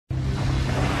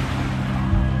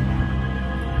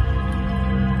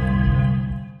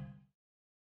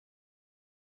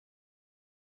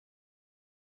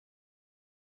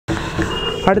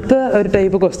അടുത്ത ഒരു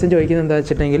type question ചോദിക്കുന്നത് എന്താ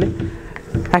വെച്ചിട്ടുണ്ടെങ്കിൽ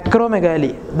acromegaly,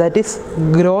 that is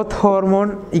growth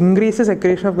hormone, increases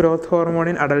secretion of growth hormone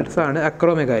in adults ആണ്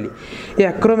acromegaly. ഈ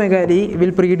acromegaly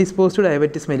will predispose to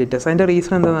diabetes mellitus. അതിൻ്റെ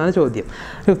റീസൺ എന്താണെന്നാണ് ചോദ്യം.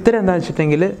 ഉത്തരം എന്താണെന്ന്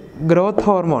വെച്ചിട്ടുണ്ടെങ്കിൽ ഗ്രോത്ത്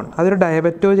ഹോർമോൺ അതൊരു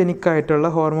ഡയബറ്റോജനിക് ആയിട്ടുള്ള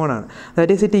ഹോർമോണാണ്.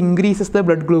 That is it increases the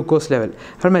blood glucose level.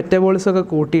 അപ്പോൾ മെറ്റബോളിസം ഒക്കെ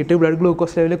കൂട്ടിയിട്ട് ബ്ലഡ്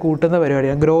ഗ്ലൂക്കോസ് ലെവൽ കൂട്ടുന്ന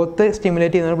പരിപാടിയാണ്. ഗ്രോത്ത്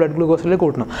സ്റ്റിമുലേറ്റ് ചെയ്യുന്ന ബ്ലഡ് ഗ്ലൂക്കോസ് ലെവൽ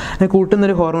കൂട്ടണം. അങ്ങനെ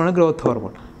കൂട്ടുന്നൊരു ഹോർമോണാണ് ഗ്രോത്ത്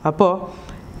ഹോർമോൺ. അപ്പോൾ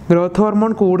ഗ്രോത്ത്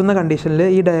ഹോർമോൺ കൂടുന്ന കണ്ടീഷനിൽ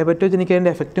ഈ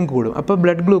ഡയബറ്റോജനിക്കതിൻ്റെ എഫക്റ്റും കൂടും. അപ്പോൾ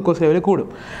ബ്ലഡ് ഗ്ലൂക്കോസ് ലെവൽ കൂടും.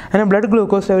 അങ്ങനെ ബ്ലഡ്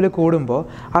ഗ്ലൂക്കോസ് ലെവൽ കൂടുമ്പോൾ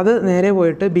അത് നേരെ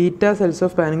പോയിട്ട് ബീറ്റാ സെൽസ്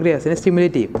ഓഫ് പാൻക്രിയാസിനെ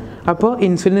സ്റ്റിമുലേറ്റ് ചെയ്യും. അപ്പോൾ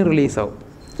ഇൻസുലിൻ റിലീസ് ആവും.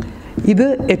 ഇത്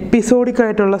എപ്പിസോഡിക്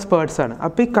ആയിട്ടുള്ള സ്പേർട്സ് ആണ്.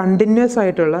 അപ്പോൾ ഈ കണ്ടിന്യൂസ്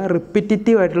ആയിട്ടുള്ള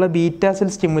റിപ്പിറ്റേറ്റീവ് ആയിട്ടുള്ള beta cell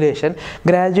stimulation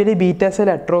gradually beta cell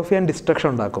atrophy and destruction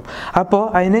ഉണ്ടാക്കും. അപ്പോൾ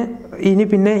അതിന് ഇനി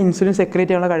പിന്നെ ഇൻസുലിൻ സെക്രേറ്റ്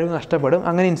ചെയ്യാനുള്ള കഴിവ് നഷ്ടപ്പെടും.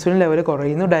 അങ്ങനെ ഇൻസുലിൻ ലെവൽ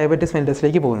കുറയുന്നു, ഡയബറ്റീസ്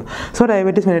മെലിറ്റസിലേക്ക് പോകുന്നു. So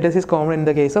diabetes mellitus is common in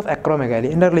the case of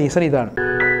acromegaly. എൻ്റെ റീസൺ ഇതാണ്.